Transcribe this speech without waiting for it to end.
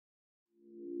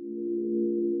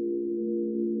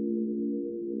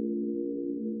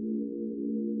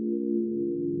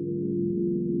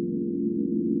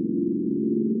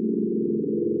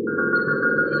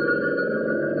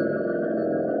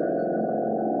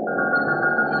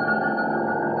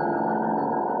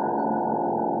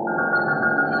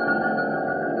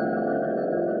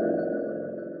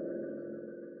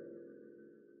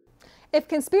If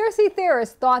conspiracy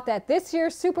theorists thought that this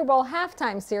year's Super Bowl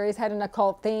halftime series had an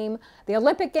occult theme, the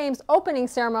Olympic Games opening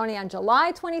ceremony on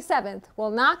July 27th will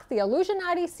knock the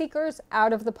Illuminati seekers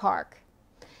out of the park.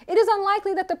 It is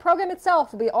unlikely that the program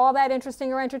itself will be all that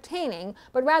interesting or entertaining,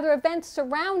 but rather events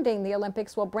surrounding the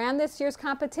Olympics will brand this year's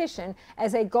competition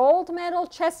as a gold medal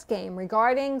chess game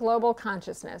regarding global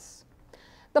consciousness.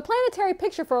 The planetary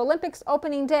picture for Olympics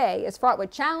opening day is fraught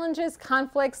with challenges,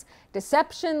 conflicts,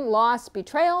 deception, loss,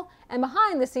 betrayal, and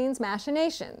behind-the-scenes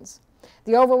machinations.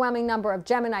 The overwhelming number of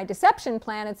Gemini deception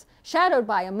planets, shadowed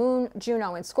by a moon,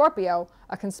 Juno, and Scorpio,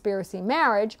 a conspiracy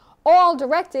marriage, all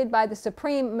directed by the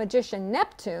supreme magician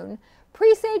Neptune,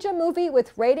 presage a movie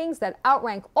with ratings that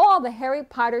outrank all the Harry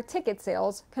Potter ticket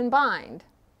sales combined.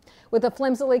 With a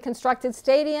flimsily constructed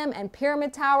stadium and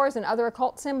pyramid towers and other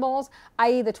occult symbols,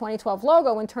 i.e. the 2012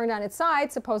 logo when turned on its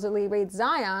side supposedly reads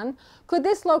Zion, could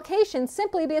this location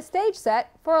simply be a stage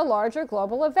set for a larger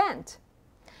global event?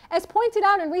 As pointed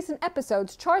out in recent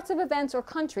episodes, charts of events or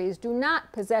countries do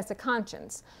not possess a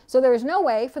conscience, so there is no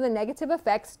way for the negative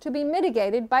effects to be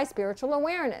mitigated by spiritual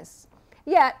awareness.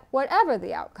 Yet, whatever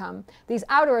the outcome, these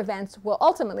outer events will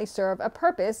ultimately serve a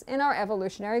purpose in our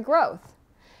evolutionary growth.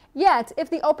 Yet, if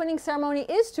the opening ceremony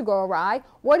is to go awry,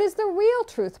 what is the real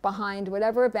truth behind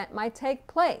whatever event might take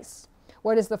place?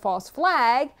 What is the false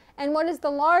flag, and what is the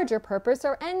larger purpose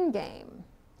or end game?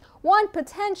 One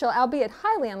potential, albeit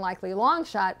highly unlikely, long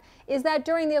shot is that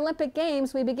during the Olympic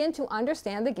Games we begin to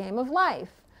understand the game of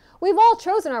life. We've all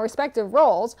chosen our respective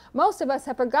roles. Most of us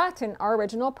have forgotten our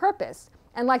original purpose,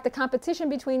 and like the competition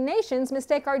between nations,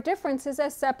 mistake our differences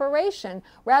as separation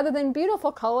rather than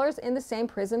beautiful colors in the same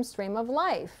prism stream of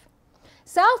life.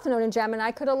 South Node in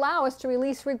Gemini could allow us to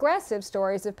release regressive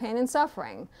stories of pain and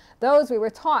suffering, those we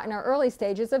were taught in our early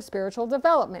stages of spiritual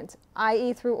development,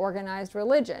 i.e. through organized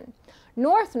religion.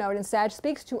 North Node in Sag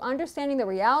speaks to understanding the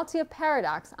reality of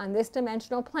paradox on this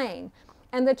dimensional plane,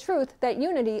 and the truth that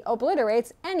unity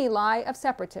obliterates any lie of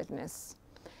separativeness.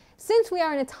 Since we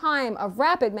are in a time of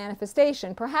rapid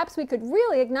manifestation, perhaps we could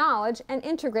really acknowledge and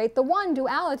integrate the one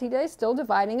duality that is still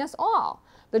dividing us all,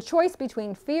 the choice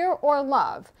between fear or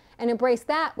love, and embrace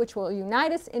that which will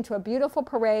unite us into a beautiful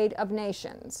parade of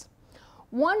nations.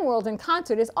 One World in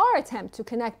Concert is our attempt to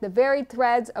connect the varied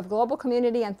threads of global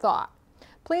community and thought.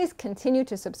 Please continue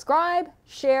to subscribe,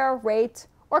 share, rate,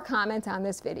 or comment on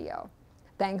this video.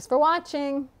 Thanks for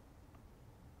watching.